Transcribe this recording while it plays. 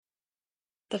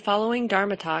The following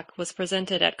Dharma talk was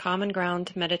presented at Common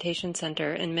Ground Meditation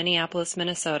Center in Minneapolis,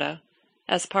 Minnesota,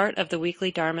 as part of the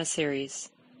weekly Dharma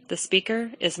series. The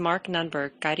speaker is Mark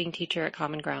Nunberg, guiding teacher at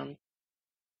Common Ground.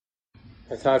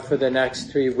 I thought for the next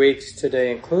 3 weeks,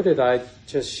 today included, I'd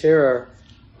just share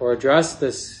or address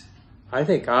this, I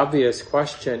think, obvious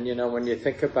question. You know, when you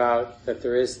think about that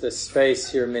there is this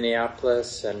space here in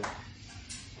Minneapolis and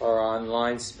our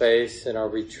online space and our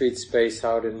retreat space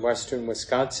out in western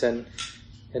Wisconsin.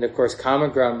 And of course, Common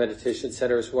Ground Meditation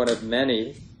Center is one of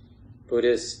many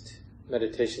Buddhist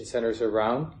meditation centers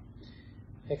around.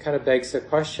 It kind of begs the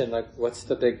question, like, what's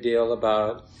the big deal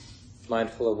about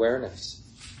mindful awareness?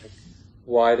 Like,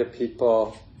 why do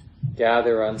people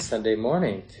gather on Sunday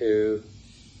morning? To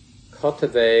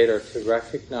cultivate or to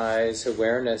recognize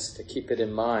awareness, to keep it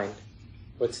in mind.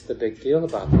 What's the big deal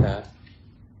about that?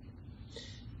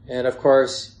 And of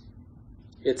course,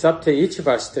 it's up to each of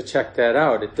us to check that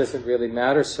out. It doesn't really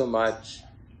matter so much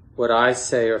what I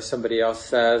say or somebody else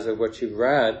says or what you've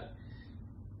read.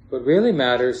 What really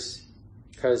matters,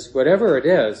 because whatever it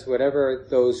is, whatever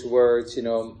those words, you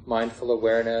know, mindful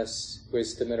awareness,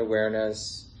 wisdom and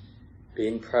awareness,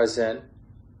 being present,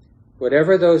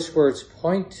 whatever those words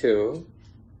point to,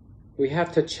 we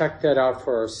have to check that out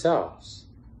for ourselves.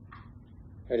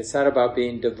 Right? It's not about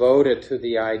being devoted to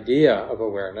the idea of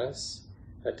awareness.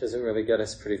 That doesn't really get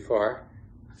us pretty far.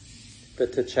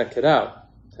 But to check it out,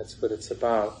 that's what it's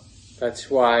about.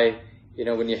 That's why, you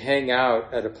know, when you hang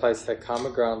out at a place like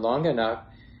Common Ground long enough,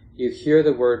 you hear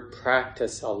the word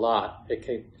practice a lot. It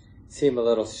can seem a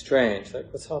little strange.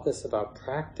 Like, what's all this about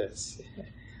practice?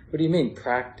 What do you mean,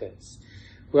 practice?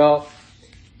 Well,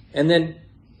 and then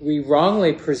we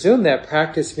wrongly presume that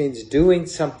practice means doing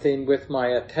something with my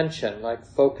attention, like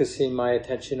focusing my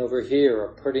attention over here or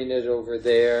putting it over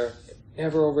there,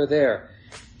 never over there,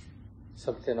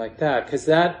 something like that. Because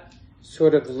that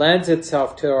sort of lends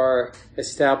itself to our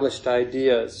established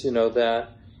ideas, you know,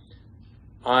 that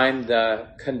I'm the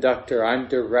conductor, I'm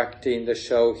directing the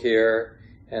show here,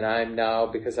 and I'm now,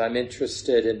 because I'm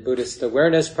interested in Buddhist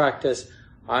awareness practice,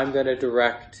 I'm going to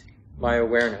direct my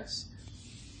awareness.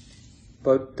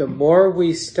 But the more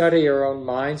we study our own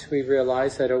minds, we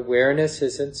realize that awareness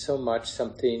isn't so much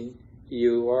something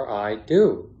you or I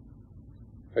do.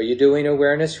 Are you doing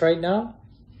awareness right now?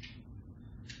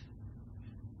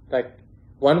 Like,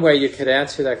 one way you could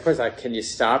answer that question, like, can you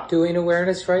stop doing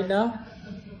awareness right now?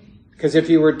 Because if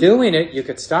you were doing it, you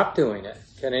could stop doing it.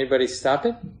 Can anybody stop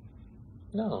it?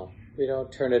 No. We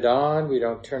don't turn it on, we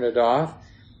don't turn it off.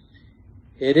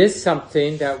 It is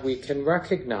something that we can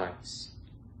recognize.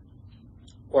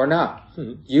 Or not.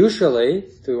 Usually,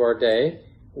 through our day,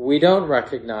 we don't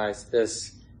recognize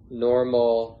this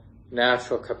normal,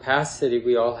 natural capacity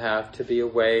we all have to be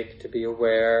awake, to be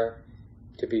aware,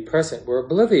 to be present. We're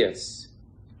oblivious.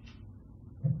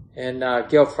 And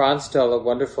Gil Fronsdal, a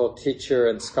wonderful teacher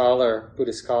and scholar,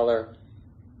 Buddhist scholar,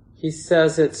 he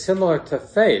says it's similar to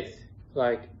faith.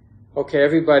 Like, okay,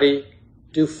 everybody,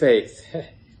 do faith.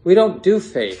 We don't do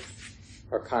faith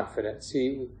or confidence.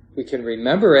 We can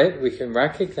remember it, we can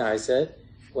recognize it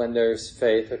when there's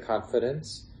faith or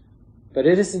confidence, but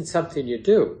it isn't something you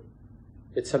do.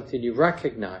 It's something you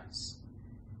recognize.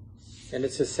 And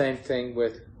it's the same thing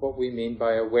with what we mean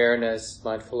by awareness,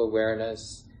 mindful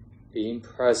awareness, being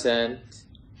present,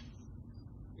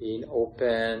 being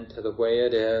open to the way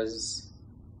it is.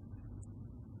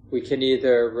 We can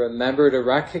either remember to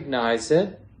recognize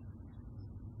it,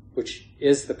 which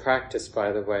is the practice,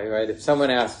 by the way, right? If someone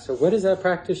asks, so what is that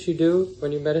practice you do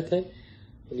when you meditate?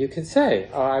 And you can say,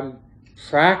 I'm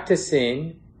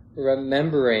practicing,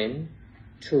 remembering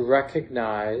to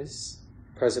recognize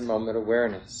present moment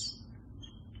awareness.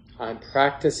 I'm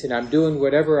practicing, I'm doing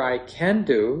whatever I can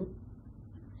do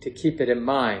to keep it in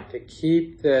mind, to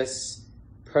keep this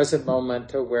present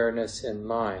moment awareness in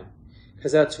mind.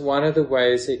 Because that's one of the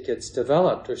ways it gets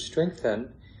developed or strengthened,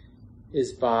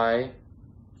 is by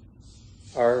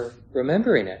our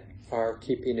remembering it, our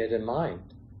keeping it in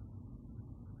mind.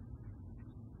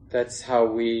 That's how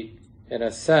we, in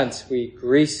a sense, we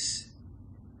grease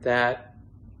that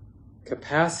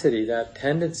capacity, that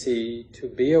tendency to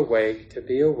be awake, to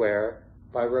be aware,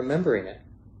 by remembering it,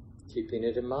 keeping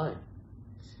it in mind.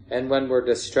 And when we're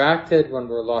distracted, when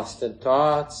we're lost in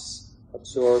thoughts,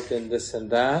 absorbed in this and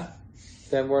that,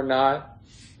 then we're not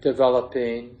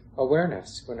developing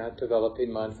awareness. We're not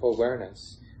developing mindful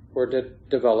awareness. We're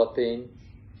developing,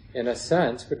 in a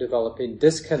sense, we're developing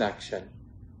disconnection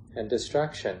and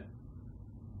distraction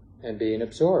and being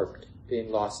absorbed, being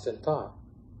lost in thought.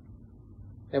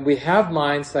 And we have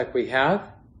minds like we have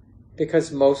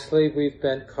because mostly we've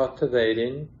been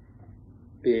cultivating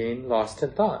being lost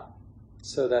in thought.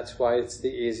 So that's why it's the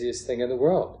easiest thing in the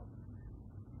world.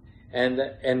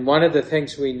 And one of the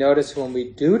things we notice when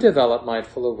we do develop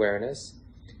mindful awareness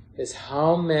is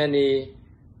how many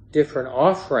different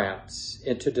off-ramps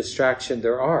into distraction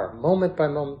there are, moment by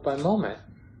moment by moment.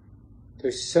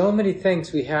 There's so many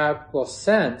things we'll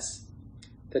sense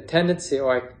the tendency,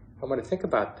 I want to think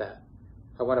about that.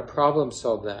 I want to problem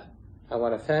solve that. I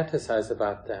want to fantasize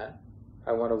about that.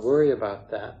 I want to worry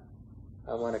about that.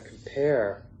 I want to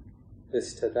compare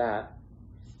this to that.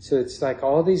 So it's like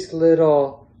all these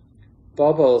little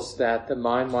bubbles that the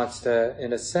mind wants to,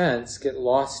 in a sense, get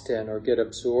lost in or get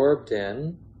absorbed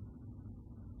in.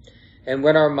 And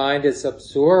when our mind is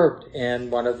absorbed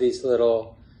in one of these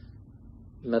little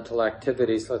mental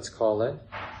activities, let's call it,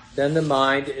 then the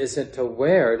mind isn't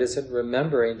aware, it isn't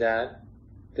remembering that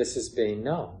this is being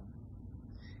known.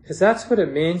 Because that's what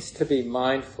it means to be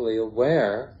mindfully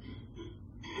aware.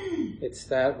 It's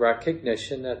that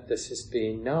recognition that this is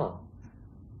being known.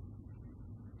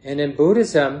 And in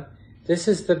Buddhism, this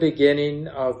is the beginning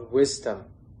of wisdom,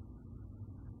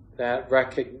 that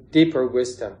deeper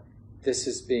wisdom. This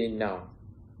is being known.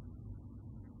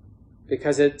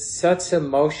 Because it sets in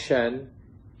motion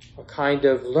a kind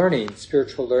of learning,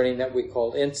 spiritual learning that we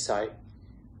call insight,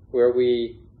 where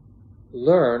we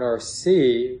learn or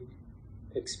see,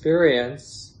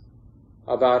 experience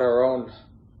about our own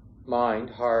mind,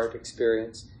 heart,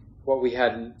 experience, what we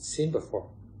hadn't seen before.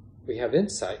 We have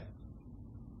insight,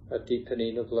 a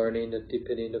deepening of learning, a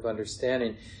deepening of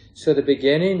understanding. So the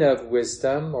beginning of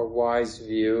wisdom or wise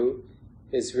view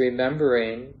is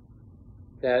remembering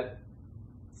that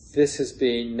this is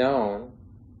being known,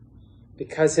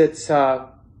 because it's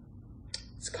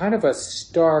kind of a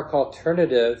stark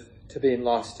alternative to being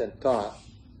lost in thought.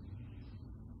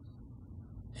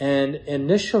 And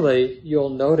initially, you'll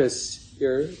notice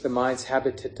the mind's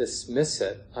habit to dismiss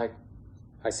it. Like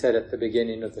I said at the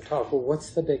beginning of the talk, well,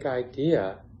 what's the big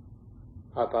idea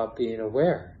about being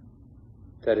aware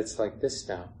that it's like this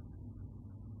now?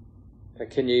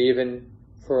 Can you even,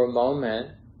 for a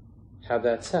moment, have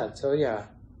that sense? Oh yeah,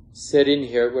 sitting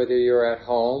here, whether you're at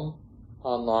home,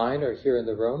 online, or here in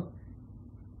the room,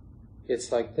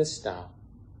 it's like this now.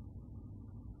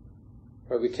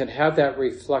 Or we can have that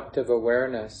reflective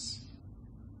awareness.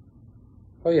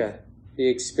 Oh yeah, the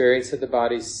experience of the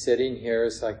body sitting here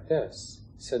is like this.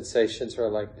 Sensations are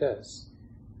like this.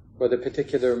 Or the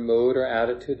particular mood or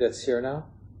attitude that's here now,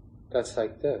 that's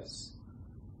like this.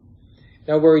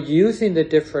 Now we're using the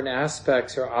different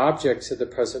aspects or objects of the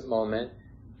present moment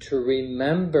to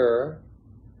remember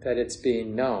that it's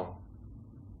being known.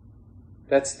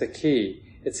 That's the key.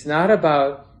 It's not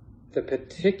about the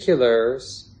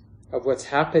particulars of what's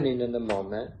happening in the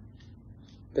moment,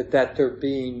 but that they're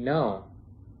being known.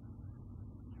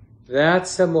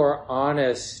 That's a more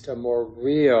honest, a more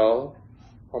real,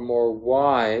 a more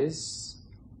wise,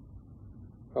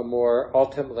 a more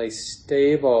ultimately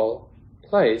stable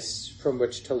place from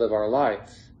which to live our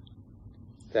life,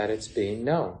 that it's being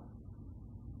known.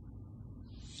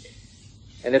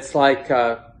 And it's like,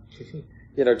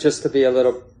 just to be a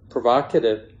little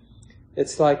provocative,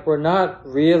 it's like we're not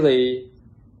really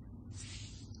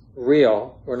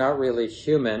real, we're not really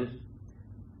human,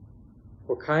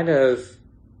 we're kind of,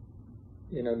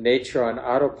 nature on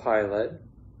autopilot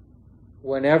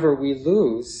whenever we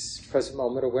lose present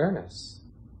moment awareness.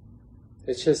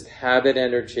 It's just habit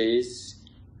energies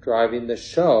driving the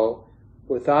show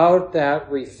without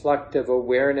that reflective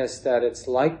awareness that it's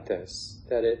like this,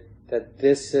 that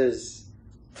this is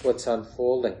what's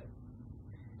unfolding.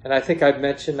 And I think I've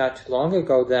mentioned not too long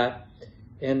ago that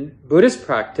in Buddhist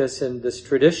practice, in this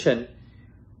tradition,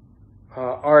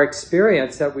 our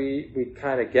experience that we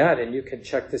kind of get, and you can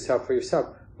check this out for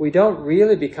yourself, we don't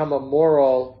really become a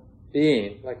moral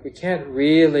being. Like, we can't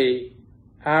really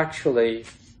actually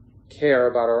care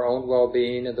about our own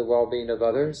well-being and the well-being of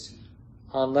others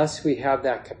unless we have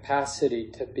that capacity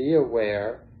to be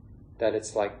aware that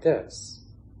it's like this.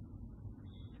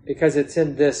 Because it's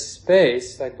in this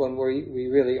space, like when we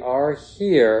really are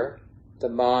here, the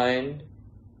mind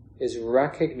is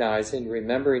recognizing,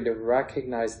 remembering to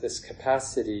recognize this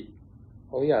capacity.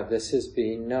 Oh yeah, this is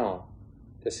being known.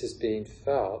 This is being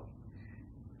felt.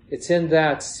 It's in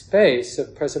that space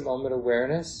of present moment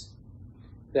awareness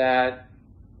that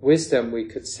wisdom, we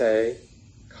could say,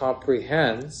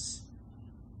 comprehends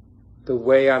the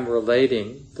way I'm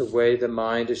relating, the way the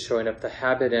mind is showing up, the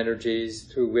habit energies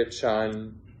through which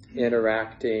I'm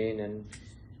interacting and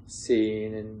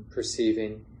seeing and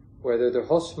perceiving, whether they're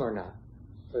wholesome or not,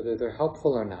 whether they're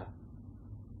helpful or not.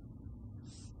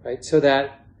 Right? So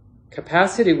that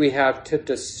capacity we have to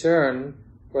discern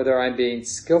whether I'm being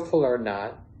skillful or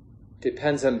not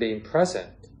depends on being present.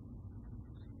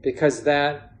 Because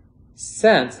that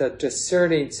sense, that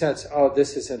discerning sense, oh,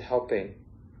 this isn't helping,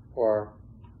 or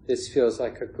this feels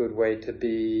like a good way to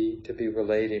be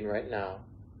relating right now.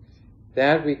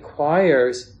 That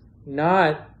requires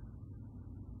not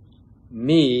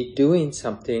me doing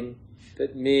something,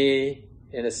 but me,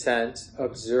 in a sense,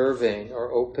 observing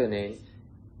or opening.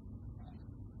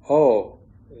 Oh,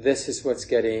 this is what's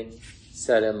getting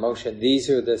set in motion. These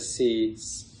are the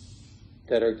seeds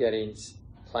that are getting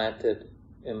planted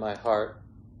in my heart.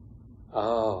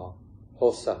 Oh,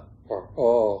 wholesome, or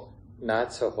oh,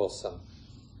 not so wholesome,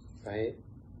 right?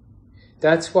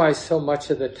 That's why so much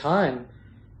of the time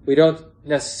we don't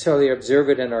necessarily observe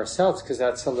it in ourselves, because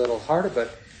that's a little harder,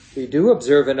 but we do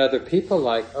observe in other people,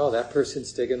 like, oh, that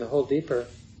person's digging the hole deeper.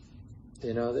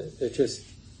 You know,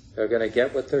 they're going to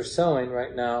get what they're sowing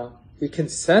right now. We can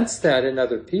sense that in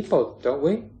other people, don't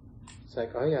we? It's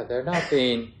like, oh yeah, they're not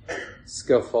being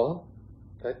skillful.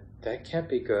 That can't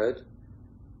be good.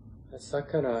 That's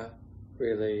not going to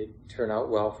really turn out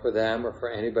well for them or for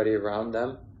anybody around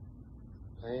them,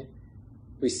 right?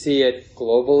 We see it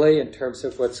globally in terms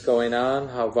of what's going on,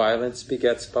 how violence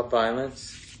begets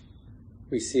violence.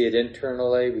 We see it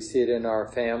internally, we see it in our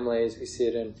families, we see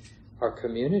it in our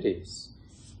communities.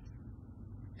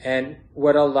 And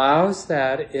what allows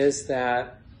that is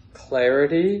that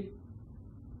clarity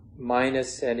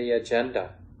minus any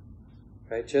agenda,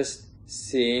 right? Just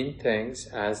seeing things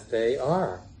as they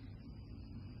are.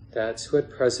 That's what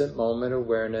present moment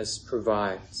awareness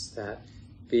provides, that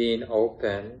being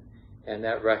open and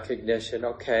that recognition,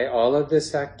 okay, all of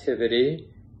this activity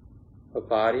of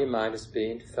body and mind is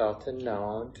being felt and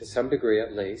known, to some degree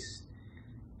at least,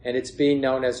 and it's being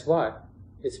known as what?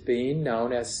 It's being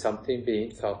known as something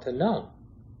being felt and known.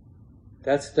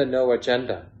 That's the no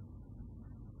agenda.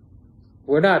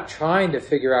 We're not trying to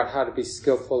figure out how to be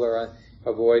skillful or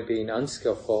avoid being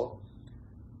unskillful.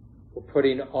 We're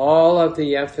putting all of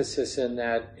the emphasis in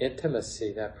that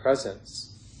intimacy, that presence.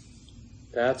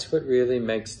 That's what really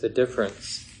makes the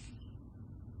difference.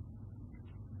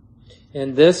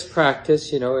 In this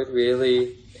practice, it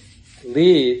really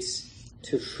leads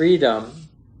to freedom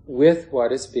with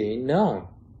what is being known.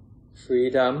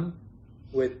 Freedom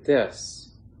with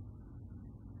this.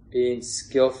 Being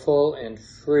skillful and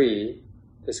free,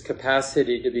 this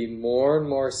capacity to be more and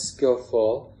more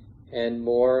skillful and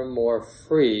more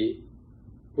free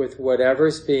with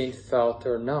whatever's being felt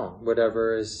or known,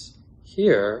 whatever is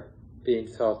here being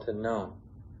felt and known.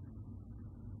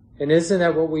 And isn't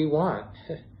that what we want?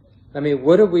 I mean,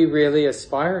 what do we really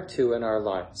aspire to in our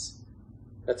lives?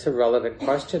 That's a relevant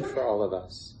question for all of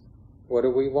us. What do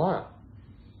we want?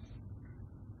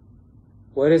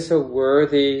 What is a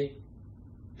worthy...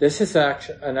 This is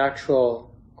an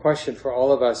actual question for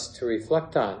all of us to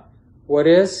reflect on. What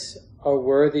is a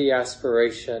worthy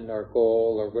aspiration or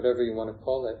goal or whatever you want to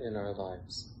call it in our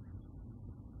lives?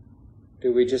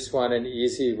 Do we just want an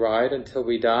easy ride until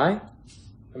we die?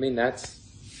 I mean, that's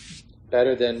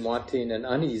better than wanting an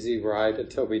uneasy ride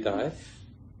until we die.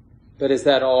 But is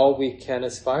that all we can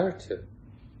aspire to?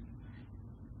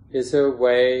 Is there a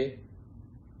way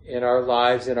in our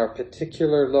lives, in our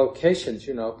particular locations,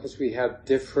 because we have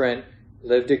different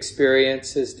lived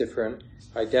experiences, different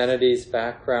identities,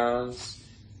 backgrounds,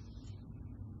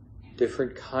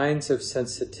 different kinds of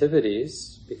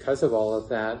sensitivities because of all of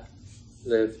that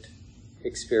lived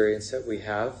experience that we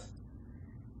have.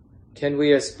 Can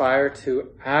we aspire to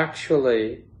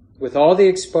actually, with all the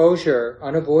exposure,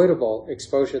 unavoidable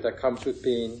exposure that comes with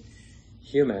being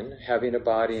human, having a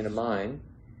body and a mind,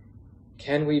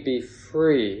 can we be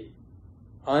free,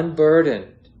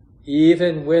 unburdened,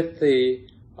 even with the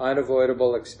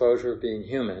unavoidable exposure of being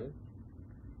human?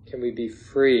 Can we be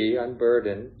free,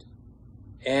 unburdened,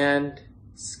 and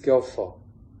skillful,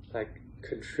 like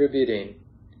contributing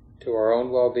to our own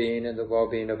well-being and the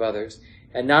well-being of others,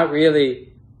 and not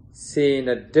really seeing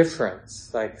a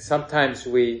difference? Like sometimes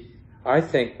we, I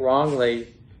think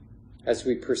wrongly, as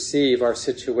we perceive our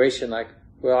situation, like,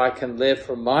 well, I can live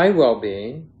for my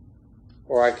well-being,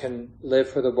 or I can live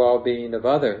for the well-being of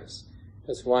others.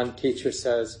 As one teacher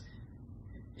says,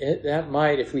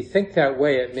 if we think that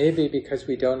way, it may be because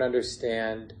we don't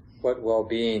understand what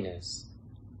well-being is.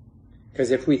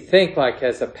 Because if we think like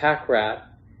as a pack rat,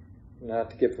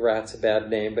 not to give rats a bad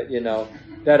name, but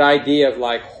that idea of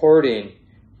like hoarding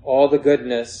all the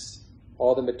goodness,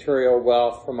 all the material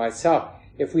wealth for myself,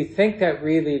 if we think that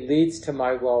really leads to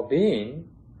my well-being,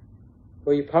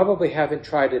 well, you probably haven't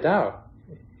tried it out.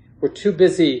 We're too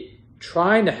busy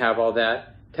trying to have all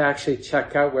that to actually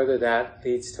check out whether that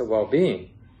leads to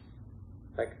well-being.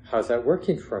 Like, how's that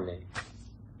working for me?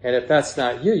 And if that's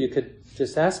not you, you could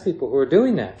just ask people who are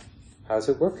doing that. How's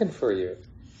it working for you?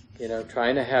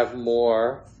 Trying to have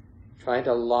more, trying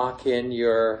to lock in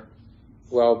your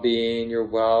well-being, your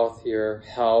wealth, your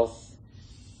health,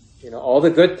 all the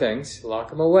good things, lock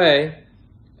them away,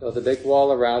 build a big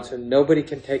wall around so nobody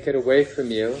can take it away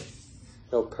from you.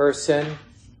 No person,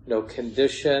 no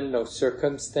condition, no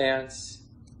circumstance.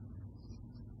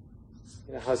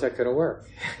 How's that going to work?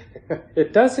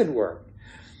 It doesn't work.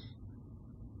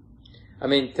 I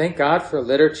mean, thank God for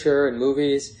literature and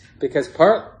movies, because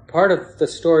part of the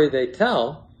story they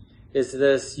tell is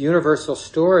this universal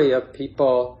story of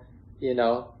people,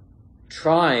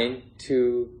 trying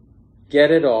to get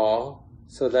it all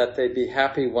so that they'd be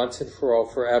happy once and for all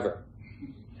forever.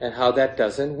 And how that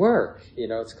doesn't work.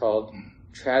 It's called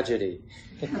tragedy.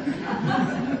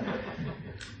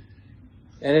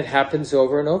 And it happens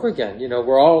over and over again.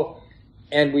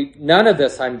 None of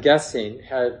us, I'm guessing,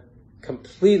 had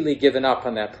completely given up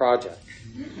on that project.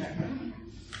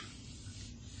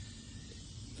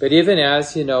 But even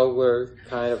as, we're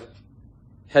kind of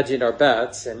hedging our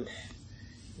bets, and,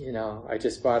 I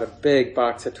just bought a big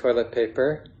box of toilet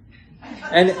paper.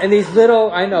 And these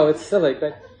little, I know it's silly,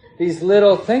 but these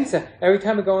little things, every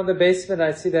time I go in the basement,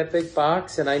 I see that big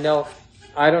box, and I know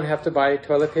I don't have to buy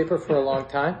toilet paper for a long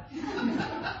time.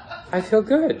 I feel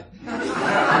good.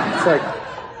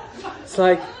 It's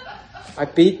like I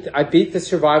beat the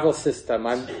survival system.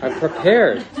 I'm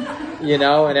prepared,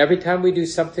 and every time we do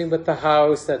something with the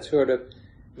house that sort of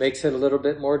makes it a little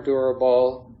bit more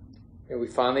durable, and we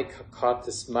finally caught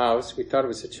this mouse. We thought it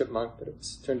was a chipmunk, but it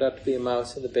turned out to be a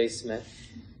mouse in the basement.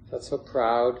 Felt so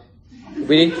proud.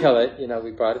 We didn't kill it,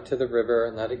 we brought it to the river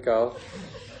and let it go.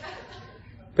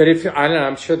 But I don't know,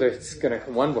 I'm sure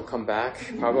one will come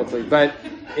back, probably. But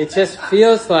it just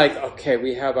feels like, okay,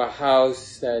 we have a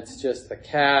house that's just the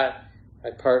cat,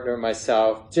 my partner,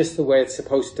 myself, just the way it's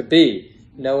supposed to be.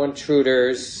 No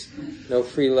intruders, no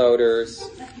freeloaders,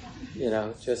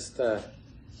 just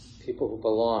people who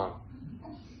belong.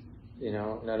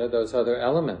 None of those other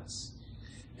elements.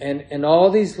 And all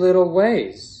these little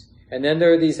ways. And then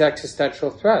there are these existential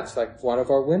threats, like one of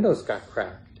our windows got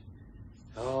cracked.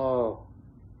 Oh,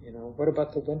 what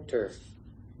about the winter?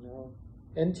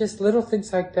 And just little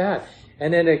things like that.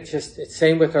 And then it's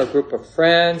same with our group of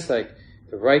friends, like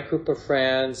the right group of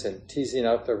friends, and teasing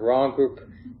out the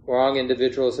wrong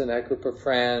individuals in that group of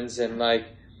friends, and like,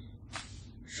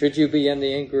 should you be in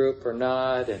the in-group or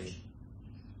not?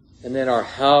 And then our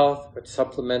health, what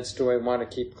supplements do I want to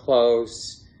keep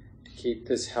close to keep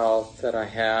this health that I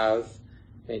have,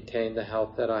 maintain the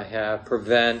health that I have,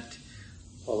 prevent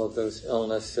all of those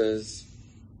illnesses.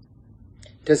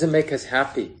 Doesn't make us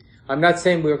happy. I'm not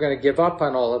saying we're going to give up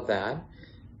on all of that,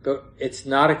 but it's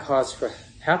not a cause for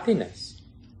happiness.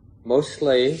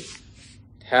 Mostly,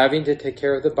 having to take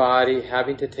care of the body,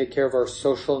 having to take care of our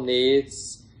social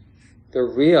needs, they're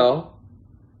real.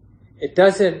 It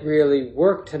doesn't really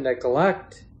work to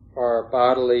neglect our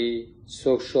bodily,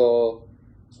 social,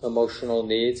 emotional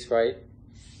needs, right?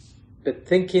 But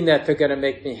thinking that they're going to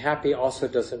make me happy also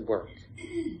doesn't work.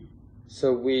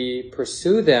 So we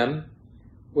pursue them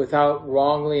without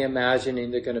wrongly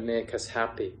imagining they're going to make us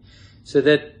happy. So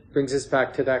that brings us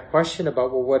back to that question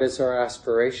about, well, what is our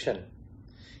aspiration?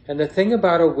 And the thing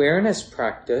about awareness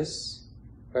practice,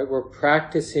 right, we're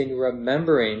practicing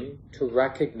remembering to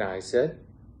recognize it.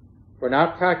 We're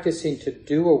not practicing to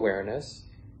do awareness,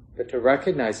 but to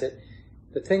recognize it.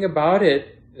 The thing about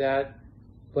it, that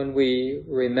when we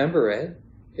remember it,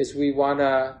 is we want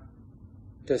to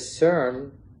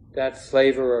discern that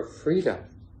flavor of freedom.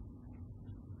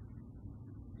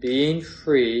 Being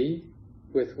free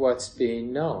with what's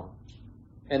being known.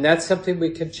 And that's something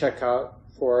we can check out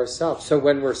for ourselves. So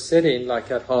when we're sitting, like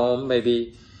at home,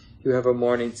 maybe you have a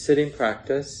morning sitting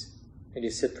practice, and you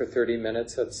sit for 30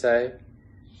 minutes, let's say.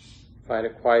 Find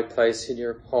a quiet place in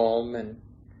your home, and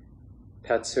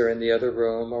pets are in the other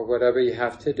room, or whatever you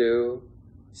have to do.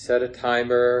 Set a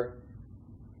timer,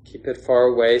 keep it far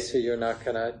away so you're not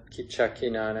going to keep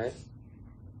checking on it.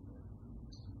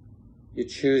 You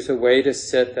choose a way to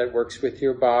sit that works with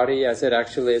your body, as it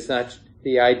actually is not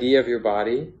the idea of your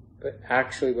body, but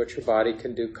actually what your body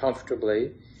can do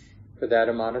comfortably for that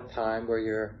amount of time, where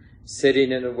you're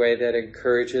sitting in a way that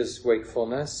encourages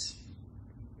wakefulness,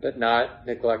 but not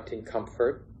neglecting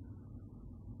comfort.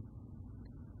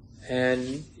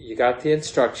 And you got the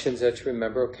instructions that you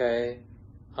remember, okay,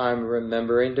 I'm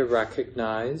remembering to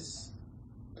recognize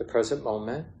the present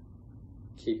moment,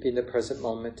 keeping the present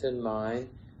moment in mind,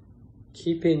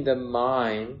 keeping the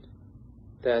mind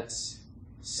that's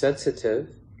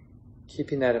sensitive,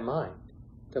 keeping that in mind.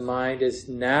 The mind is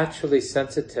naturally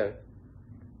sensitive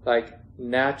like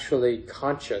naturally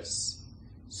conscious.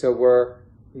 So we're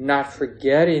not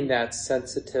forgetting that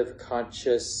sensitive,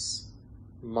 conscious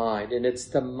mind. And it's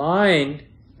the mind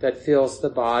that feels the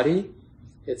body.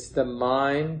 It's the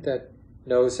mind that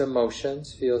knows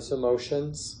emotions, feels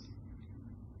emotions.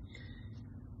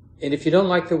 And if you don't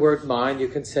like the word mind, you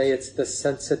can say it's the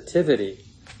sensitivity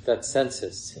that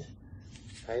senses.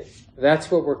 Right? That's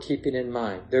what we're keeping in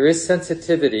mind. There is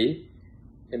sensitivity.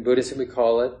 In Buddhism we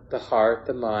call it the heart,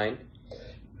 the mind.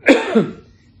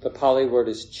 The Pali word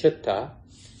is chitta.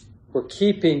 We're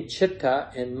keeping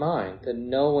chitta in mind, the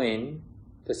knowing,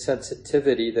 the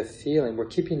sensitivity, the feeling. We're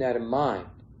keeping that in mind.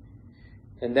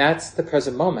 And that's the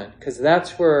present moment, because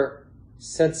that's where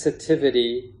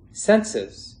sensitivity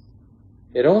senses.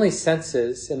 It only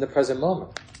senses in the present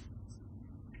moment.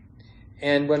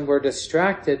 And when we're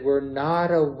distracted, we're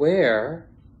not aware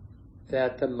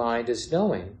that the mind is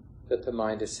knowing, that the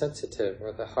mind is sensitive,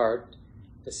 or the heart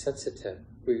is sensitive.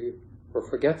 We're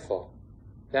forgetful.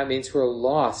 That means we're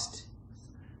lost.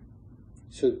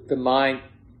 So the mind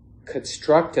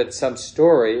constructed some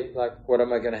story, like what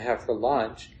am I going to have for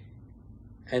lunch,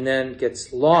 and then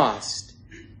gets lost.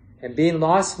 And being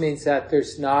lost means that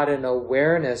there's not an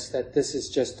awareness that this is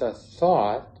just a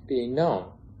thought being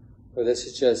known, or this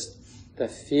is just the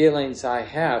feelings I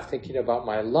have thinking about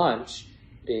my lunch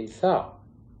being felt.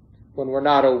 When we're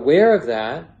not aware of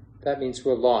that, that means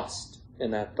we're lost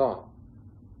in that thought.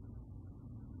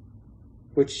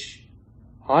 Which,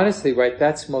 honestly, right,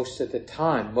 that's most of the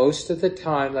time. Most of the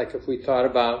time, like if we thought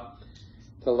about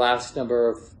the last number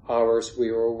of hours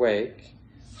we were awake,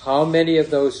 how many of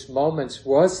those moments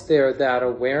was there that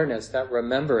awareness, that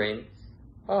remembering,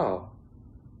 oh,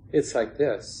 it's like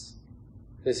this.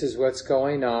 This is what's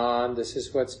going on. This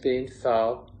is what's being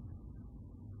felt.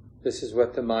 This is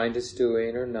what the mind is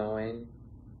doing or knowing.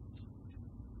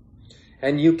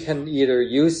 And you can either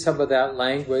use some of that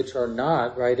language or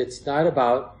not, right? It's not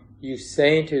about you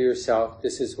saying to yourself,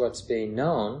 this is what's being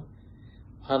known,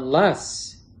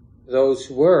 unless those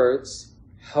words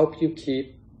help you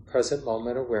keep present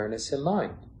moment awareness in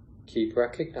mind. Keep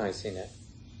recognizing it.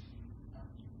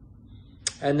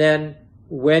 And then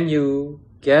when you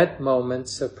get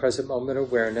moments of present moment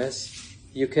awareness,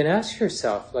 you can ask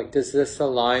yourself, like, does this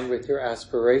align with your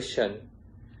aspiration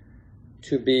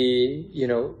to be,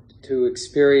 to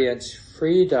experience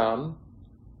freedom,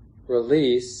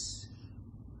 release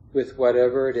with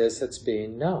whatever it is that's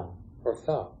being known or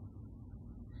felt?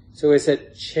 So is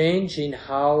it changing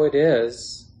how it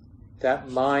is, that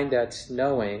mind that's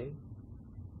knowing,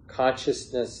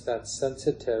 consciousness that's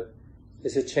sensitive,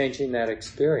 is it changing that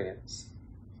experience?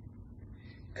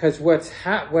 Because what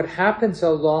happens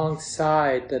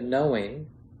alongside the knowing,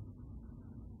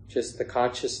 just the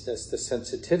consciousness, the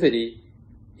sensitivity,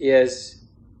 is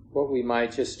what we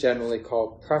might just generally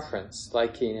call preference,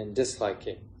 liking and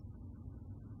disliking.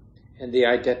 And the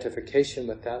identification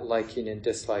with that liking and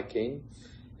disliking,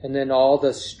 and then all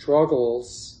the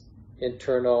struggles,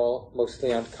 internal,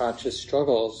 mostly unconscious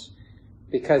struggles,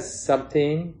 because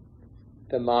something,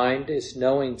 the mind is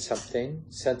knowing something,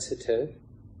 sensitive,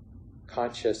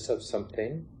 conscious of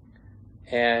something,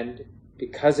 and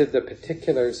because of the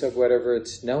particulars of whatever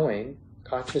it's knowing,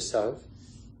 conscious of,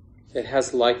 it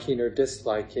has liking or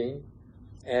disliking,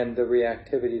 and the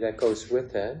reactivity that goes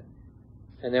with it.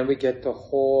 And then we get the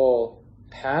whole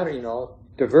pattern,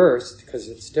 diverse, because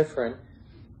it's different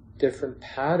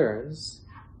patterns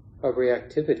of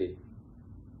reactivity.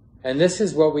 And this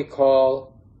is what we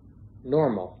call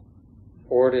normal,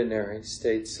 ordinary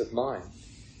states of mind.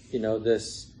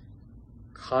 This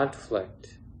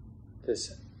conflict,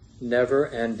 this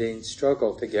never-ending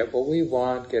struggle to get what we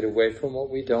want, get away from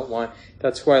what we don't want.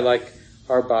 That's why, like,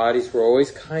 our bodies, we're always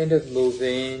kind of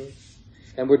moving,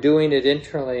 and we're doing it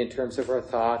internally in terms of our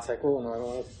thoughts, like, oh, no, I don't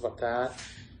want to think about that.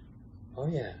 Oh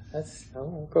yeah,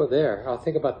 I'll go there. I'll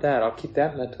think about that. I'll keep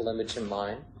that mental image in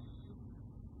mind.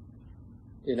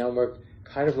 We're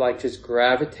kind of like just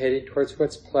gravitating towards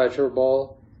what's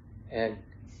pleasurable and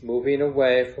moving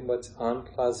away from what's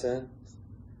unpleasant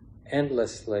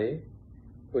endlessly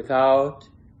without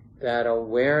that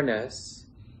awareness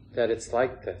that it's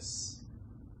like this.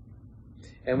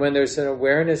 And when there's an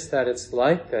awareness that it's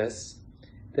like this,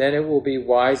 then it will be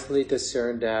wisely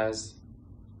discerned as,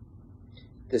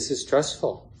 this is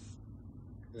stressful.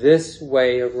 This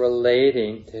way of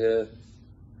relating to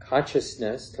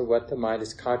consciousness, to what the mind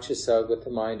is conscious of, what the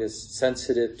mind is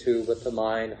sensitive to, what the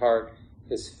mind, heart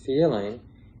is feeling,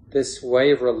 this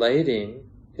way of relating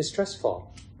is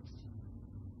stressful.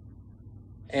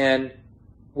 And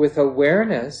with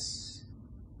awareness,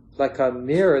 like a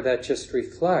mirror that just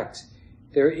reflects,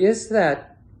 there is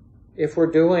that if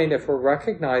we're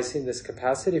recognizing this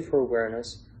capacity for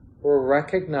awareness, we're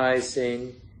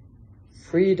recognizing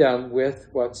freedom with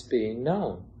what's being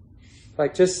known.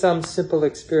 Like just some simple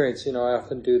experience, I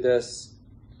often do this.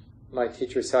 My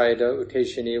teacher Sayadaw U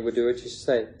Tejaniya would do it, just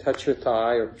say, touch your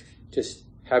thigh, or just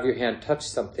have your hand touch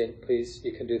something, please.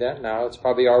 You can do that now. It's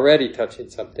probably already touching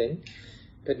something.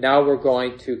 But now we're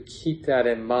going to keep that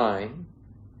in mind.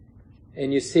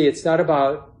 And you see, it's not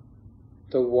about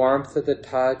the warmth of the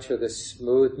touch or the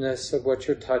smoothness of what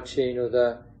you're touching or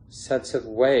the sense of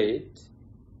weight,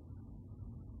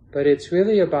 but it's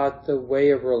really about the way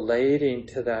of relating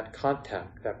to that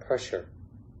contact, that pressure,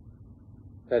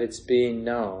 that it's being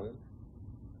known,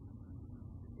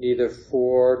 neither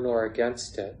for nor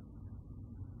against it.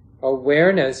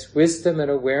 Awareness, wisdom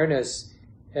and awareness,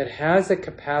 it has a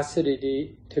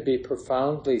capacity to be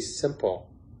profoundly simple.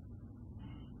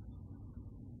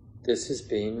 This is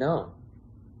being known.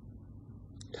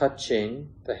 Touching,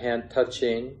 the hand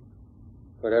touching,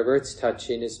 whatever it's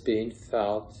touching is being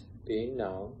felt, being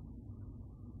known.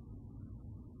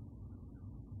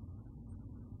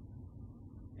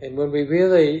 And when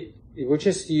we're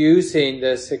just using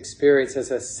this experience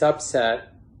as a subset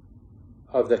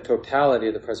of the totality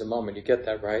of the present moment. You get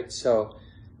that, right? So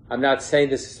I'm not saying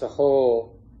this is the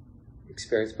whole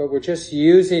experience, but we're just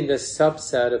using this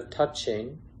subset of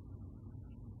touching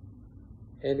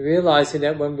and realizing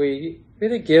that when we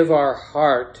really give our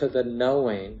heart to the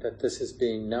knowing that this is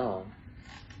being known,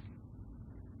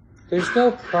 there's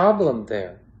no problem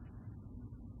there.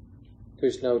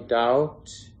 There's no doubt.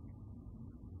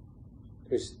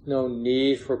 There's no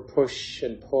need for push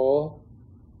and pull,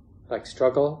 like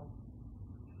struggle.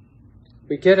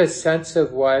 We get a sense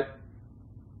of what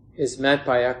is meant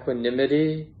by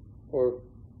equanimity, or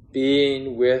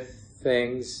being with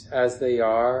things as they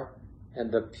are,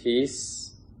 and the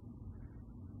peace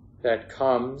that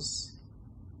comes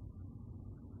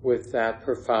with that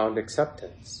profound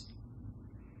acceptance.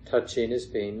 Touching is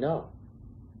being known.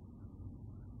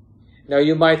 Now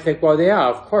you might think, well, yeah,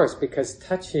 of course, because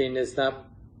touching is not,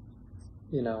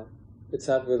 it's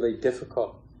not really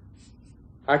difficult.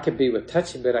 I can be with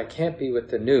touching, but I can't be with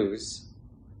the news,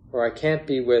 or I can't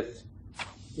be with,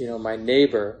 my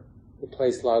neighbor who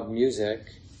plays loud music,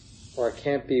 or I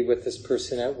can't be with this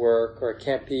person at work, or I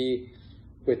can't be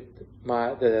with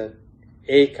the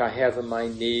ache I have in my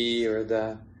knee, or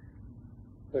the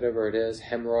whatever it is,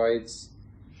 hemorrhoids.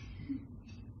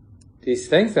 These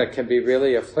things that can be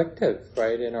really afflictive,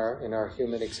 right, in our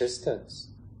human existence.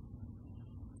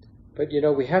 But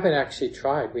we haven't actually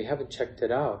tried. We haven't checked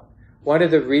it out. One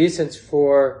of the reasons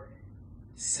for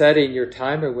setting your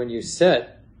timer when you sit,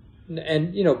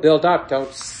 and build up.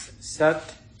 Don't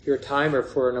set your timer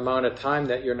for an amount of time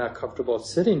that you're not comfortable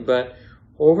sitting. But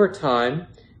over time,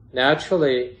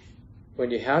 naturally,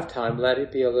 when you have time, let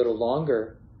it be a little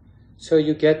longer. So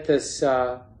you get this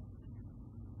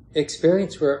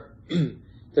experience where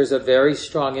there's a very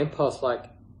strong impulse, like,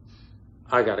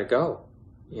 I gotta go.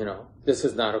 This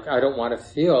is not okay. I don't want to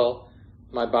feel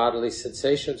my bodily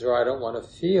sensations, or I don't want to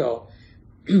feel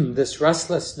this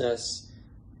restlessness.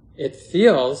 It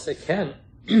can,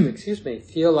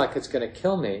 feel like it's going to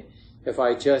kill me if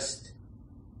I just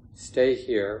stay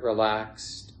here,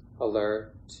 relaxed,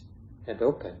 alert, and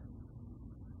open.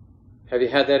 Have you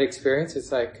had that experience?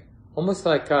 It's like, almost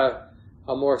like a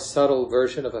more subtle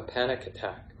version of a panic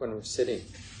attack when we're sitting.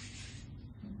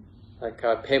 Like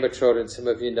Pema Chodron, some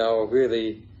of you know, a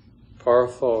really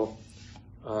powerful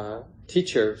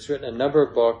teacher who's written a number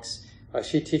of books.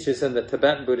 She teaches in the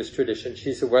Tibetan Buddhist tradition.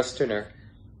 She's a Westerner,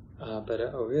 but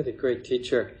a really great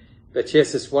teacher. But she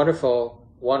has this wonderful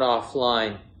one-off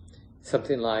line,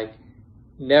 something like,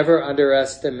 never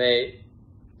underestimate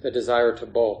the desire to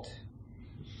bolt.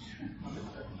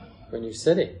 When you're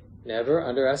sitting, never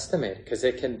underestimate it, because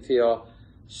it can feel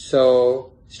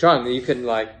so strong. You can,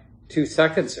 2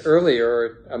 seconds earlier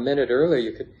or a minute earlier,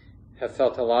 you could have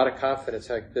felt a lot of confidence,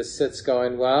 like, this sit's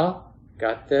going well,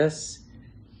 got this,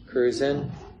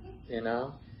 cruising,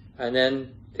 and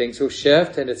then things will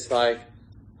shift, and it's like,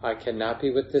 I cannot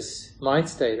be with this mind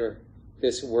state, or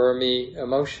this wormy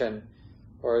emotion,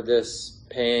 or this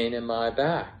pain in my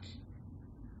back.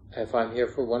 If I'm here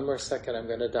for one more second, I'm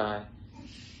going to die.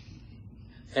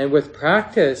 And with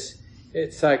practice,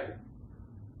 it's not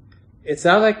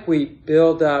like we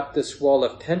build up this wall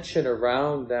of tension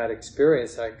around that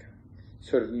experience, like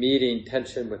sort of meeting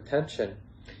tension with tension.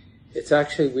 It's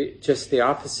actually just the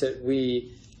opposite.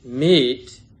 We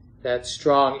meet that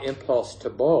strong impulse to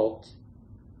bolt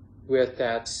with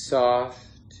that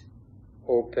soft,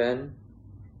 open,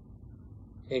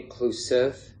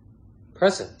 inclusive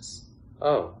presence.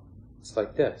 Oh, it's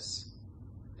like this.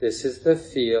 This is the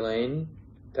feeling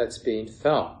that's being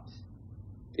felt.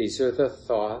 These are the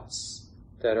thoughts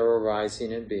that are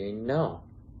arising and being known.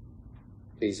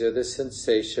 These are the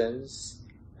sensations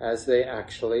as they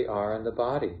actually are in the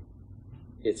body.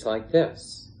 It's like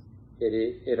this. It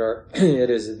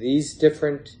is these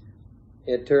different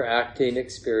interacting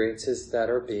experiences that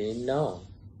are being known.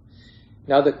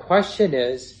 Now the question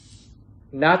is,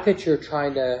 not that you're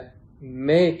trying to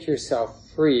make yourself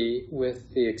free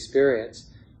with the experience,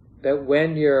 but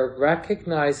when you're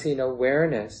recognizing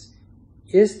awareness,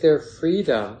 is there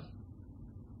freedom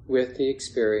with the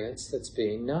experience that's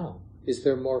being known? Is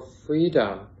there more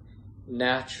freedom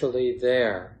naturally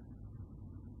there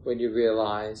when you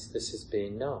realize this is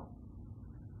being known?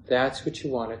 That's what you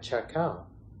want to check out.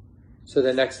 So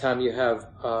the next time you have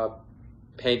a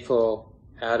painful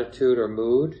attitude or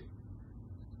mood,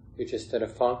 you're just in a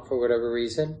funk for whatever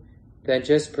reason, then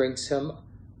just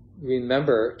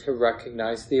remember to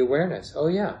recognize the awareness. Oh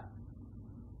yeah,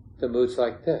 the mood's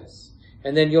like this.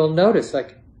 And then you'll notice,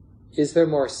 is there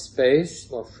more space,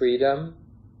 more freedom?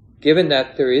 Given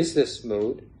that there is this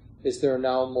mood, is there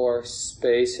now more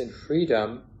space and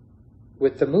freedom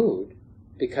with the mood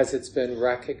because it's been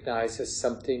recognized as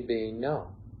something being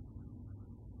known?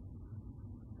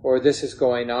 Or this is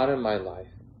going on in my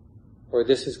life, or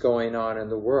this is going on in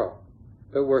the world.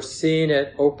 But we're seeing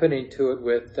it, opening to it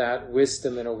with that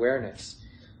wisdom and awareness.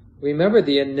 Remember,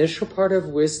 the initial part of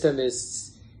wisdom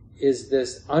is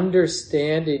this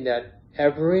understanding that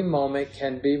every moment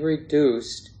can be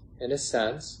reduced, in a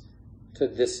sense, to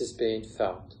this is being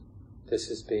felt, this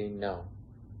is being known.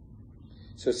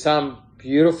 So some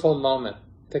beautiful moment,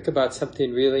 think about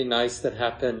something really nice that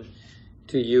happened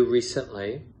to you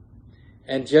recently,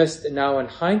 and just now in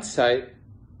hindsight,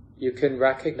 you can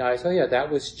recognize, oh yeah,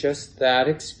 that was just that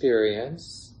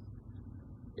experience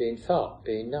being felt,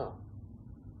 being known.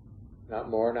 Not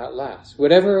more, not less.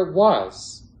 Whatever it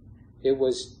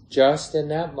was just in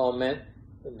that moment,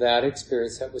 that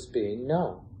experience that was being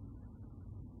known.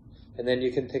 And then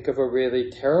you can think of a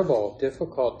really terrible,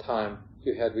 difficult time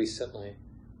you had recently.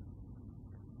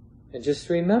 And just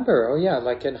remember, oh yeah,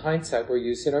 like in hindsight, we're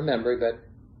using our memory, but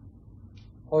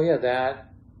oh yeah,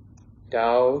 that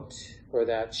doubt, or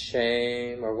that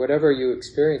shame, or whatever you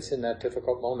experience in that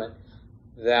difficult moment,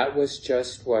 that was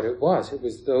just what it was. It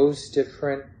was those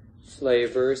different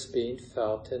flavors being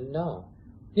felt and known.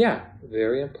 Yeah,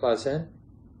 very unpleasant,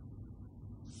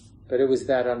 but it was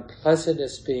that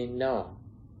unpleasantness being known.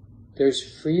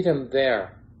 There's freedom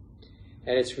there.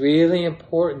 And it's really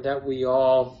important that we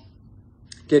all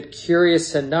get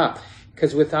curious enough,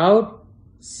 because without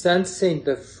sensing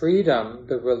the freedom,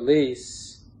 the release,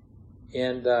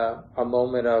 in a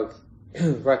moment of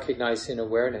recognizing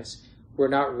awareness, we're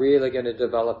not really going to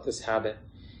develop this habit.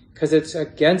 Because it's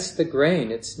against the grain.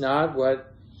 It's not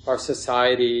what our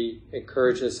society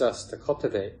encourages us to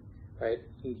cultivate, right?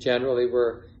 And generally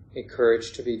we're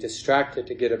encouraged to be distracted,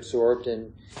 to get absorbed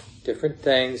in different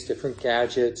things, different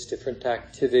gadgets, different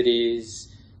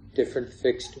activities, different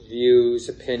fixed views,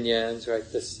 opinions, right?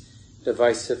 This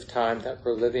divisive time that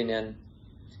we're living in.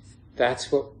 That's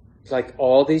what, like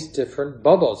all these different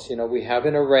bubbles, we have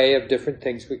an array of different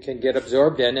things we can get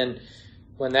absorbed in, and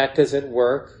when that doesn't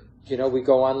work, we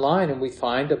go online and we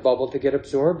find a bubble to get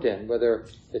absorbed in, whether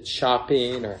it's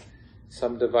shopping or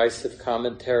some divisive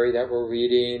commentary that we're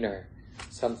reading or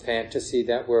some fantasy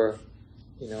that we're,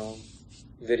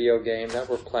 video game that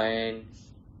we're playing.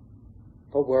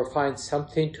 But we'll find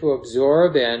something to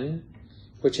absorb in,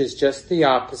 which is just the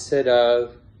opposite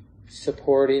of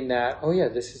supporting that, oh yeah,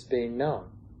 this is being known.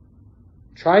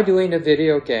 Try doing a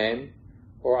video game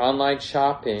or online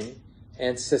shopping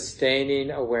and sustaining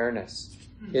awareness.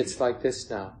 It's like this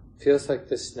now. Feels like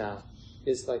this now.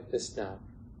 Is like this now.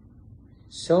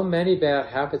 So many bad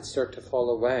habits start to fall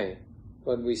away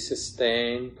when we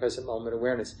sustain present moment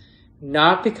awareness.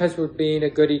 Not because we're being a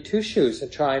goody two-shoes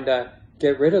and trying to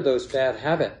get rid of those bad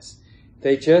habits.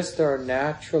 They just are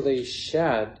naturally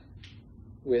shed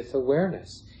with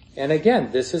awareness. And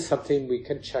again, this is something we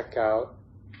can check out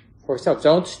for ourselves.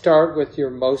 Don't start with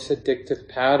your most addictive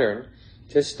pattern.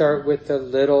 Just start with the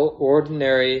little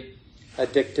ordinary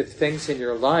addictive things in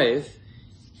your life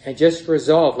and just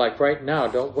resolve, like right now,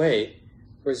 don't wait.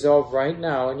 Resolve right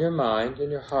now in your mind,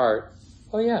 in your heart,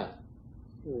 oh yeah,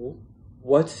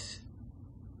 what's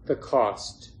the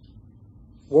cost?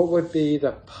 What would be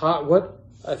what,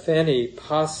 if any,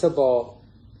 possible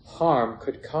harm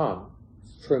could come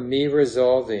from me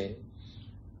resolving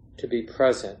to be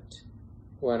present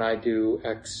when I do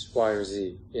X, Y, or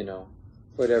Z,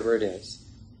 whatever it is.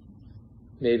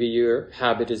 Maybe your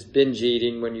habit is binge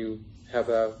eating when you have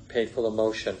a painful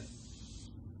emotion.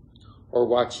 or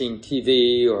watching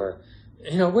TV, or,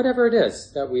 whatever it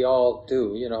is that we all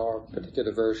do, our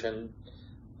particular version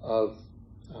of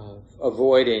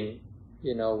avoiding,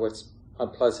 what's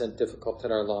unpleasant, difficult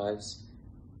in our lives.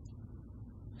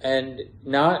 And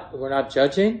we're not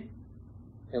judging,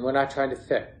 and we're not trying to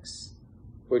fix.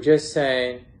 We're just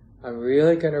saying, I'm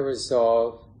really going to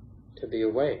resolve to be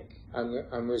awake.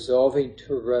 I'm resolving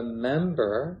to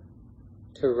remember,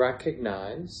 to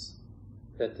recognize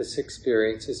that this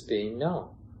experience is being known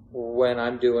when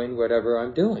I'm doing whatever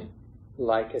I'm doing,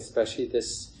 like especially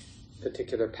this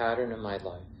particular pattern in my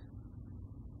life.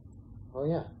 Oh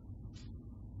yeah,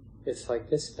 it's like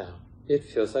this now. It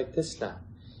feels like this now.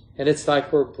 And it's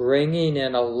like we're bringing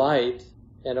in a light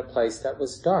in a place that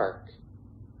was dark.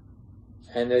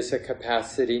 And there's a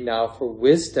capacity now for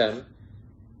wisdom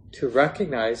to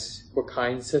recognize what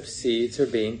kinds of seeds are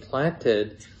being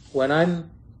planted when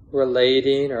I'm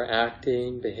relating or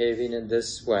acting, behaving in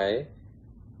this way,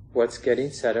 what's getting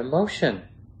set in motion.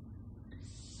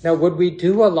 Now, would we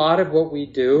do a lot of what we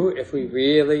do if we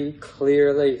really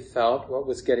clearly felt what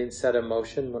was getting set in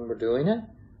motion when we're doing it?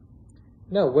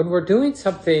 No, when we're doing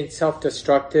something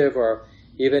self-destructive or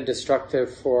even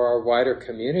destructive for our wider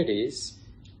communities,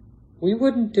 we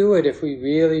wouldn't do it if we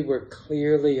really were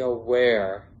clearly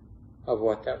aware of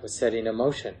what that was setting in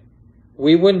motion.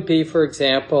 We wouldn't be, for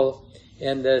example,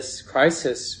 in this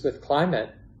crisis with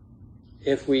climate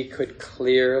if we could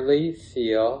clearly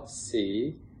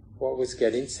see what was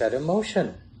getting set in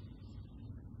motion.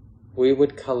 We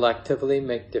would collectively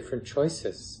make different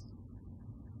choices.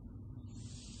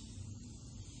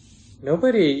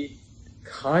 Nobody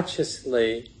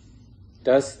consciously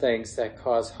does things that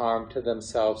cause harm to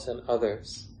themselves and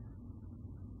others.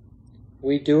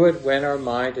 We do it when our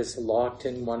mind is locked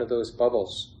in one of those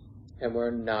bubbles and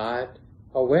we're not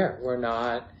aware. We're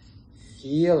not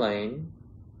feeling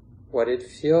what it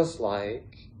feels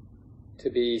like to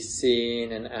be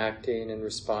seeing and acting and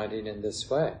responding in this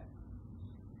way.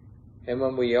 And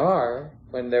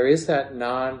when there is that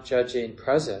non-judging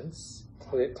presence,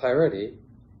 clarity,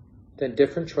 then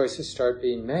different choices start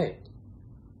being made.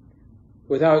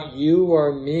 Without you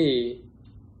or me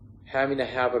having to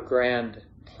have a grand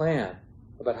plan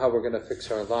about how we're going to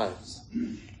fix our lives.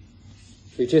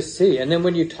 You just see. And then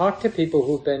when you talk to people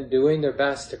who've been doing their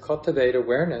best to cultivate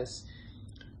awareness,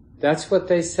 that's what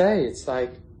they say. It's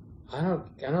like, I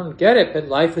don't get it, but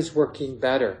life is working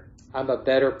better. I'm a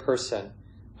better person.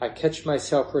 I catch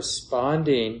myself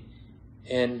responding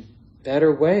in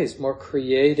better ways, more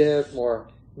creative, more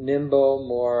nimble,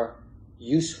 more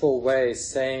useful ways,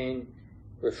 saying,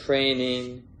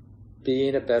 refraining,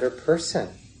 being a better person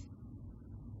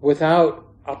without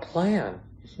a plan,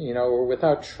 or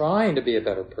without trying to be a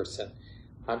better person.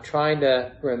 I'm trying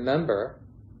to remember,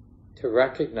 to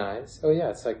recognize, oh yeah,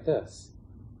 it's like this.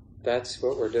 That's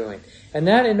what we're doing. And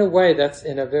that, in a way, that's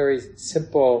in a very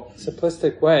simple,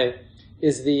 simplistic way,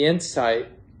 is the insight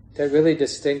that really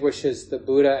distinguishes the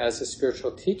Buddha as a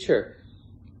spiritual teacher.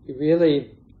 He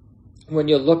really, when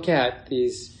you look at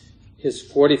his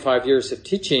 45 years of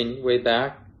teaching way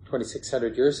back,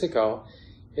 2,600 years ago,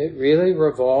 it really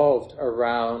revolved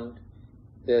around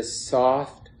this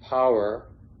soft power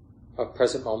of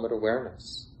present moment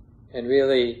awareness and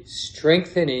really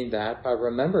strengthening that by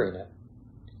remembering it.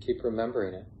 Keep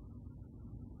remembering it.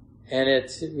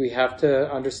 And we have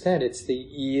to understand it's the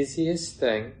easiest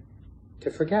thing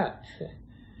to forget.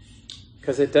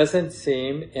 Because it doesn't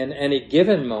seem in any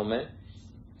given moment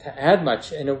to add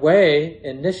much. In a way,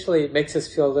 initially it makes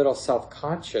us feel a little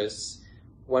self-conscious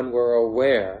when we're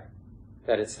aware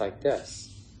that it's like this.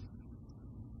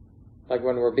 Like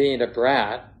when we're being a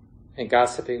brat and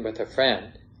gossiping with a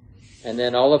friend, and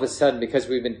then all of a sudden, because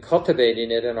we've been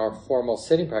cultivating it in our formal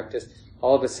sitting practice,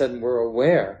 all of a sudden we're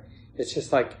aware. It's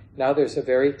just like, now there's a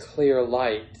very clear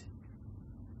light.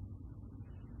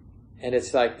 And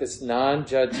it's like this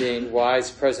non-judging,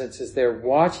 wise presence is there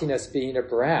watching us being a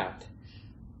brat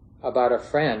about a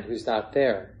friend who's not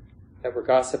there, that we're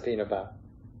gossiping about.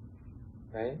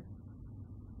 Right?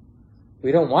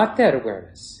 We don't want that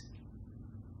awareness.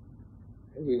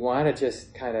 We want to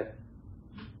just kind of,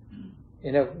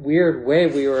 in a weird way,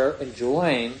 we were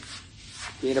enjoying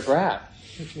being a brat.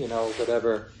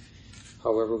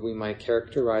 However we might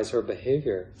characterize our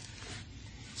behavior.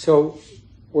 So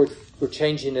we're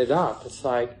changing it up. It's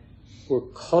like we're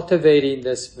cultivating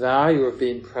this value of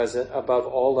being present above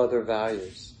all other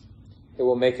values. It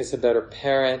will make us a better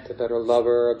parent, a better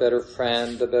lover, a better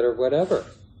friend, a better whatever.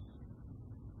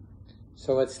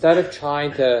 So instead of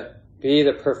trying to be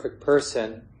the perfect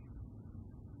person,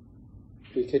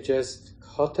 we could just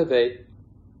cultivate,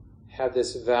 have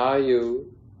this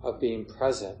value of being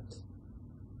present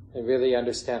and really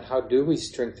understand how do we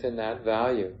strengthen that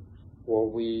value. Well,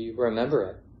 we remember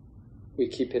it. We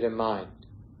keep it in mind.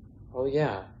 Oh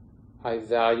yeah, I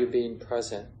value being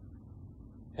present.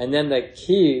 And then the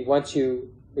key, once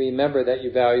you remember that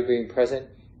you value being present,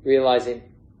 realizing,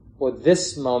 well,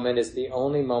 this moment is the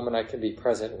only moment I can be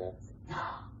present with.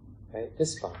 Right?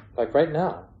 This moment, like right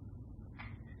now.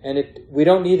 And we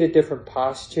don't need a different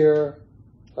posture.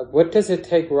 Like, what does it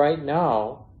take right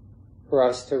now for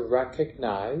us to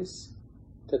recognize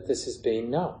that this is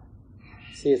being known?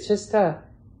 See, it's just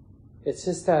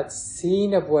that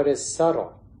seeing of what is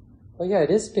subtle. Well, yeah,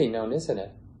 it is being known, isn't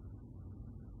it?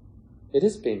 It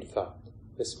is being felt,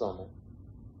 this moment.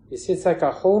 You see, it's like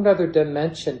a whole other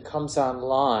dimension comes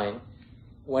online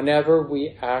whenever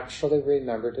we actually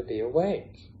remember to be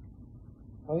awake.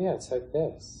 Oh yeah, it's like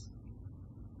this.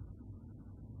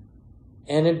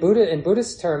 And in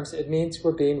Buddhist terms, it means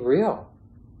we're being real,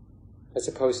 as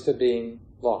opposed to being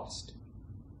lost,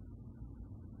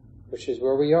 which is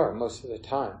where we are most of the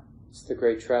time. It's the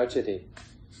great tragedy.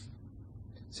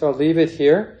 So I'll leave it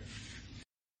here.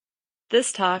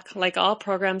 This talk, like all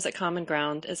programs at Common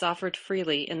Ground, is offered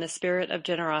freely in the spirit of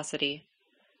generosity.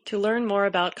 To learn more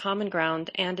about Common Ground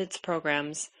and its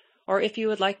programs, or if you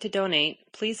would like to donate,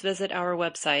 please visit our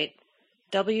website,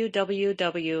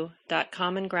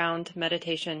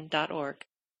 www.commongroundmeditation.org.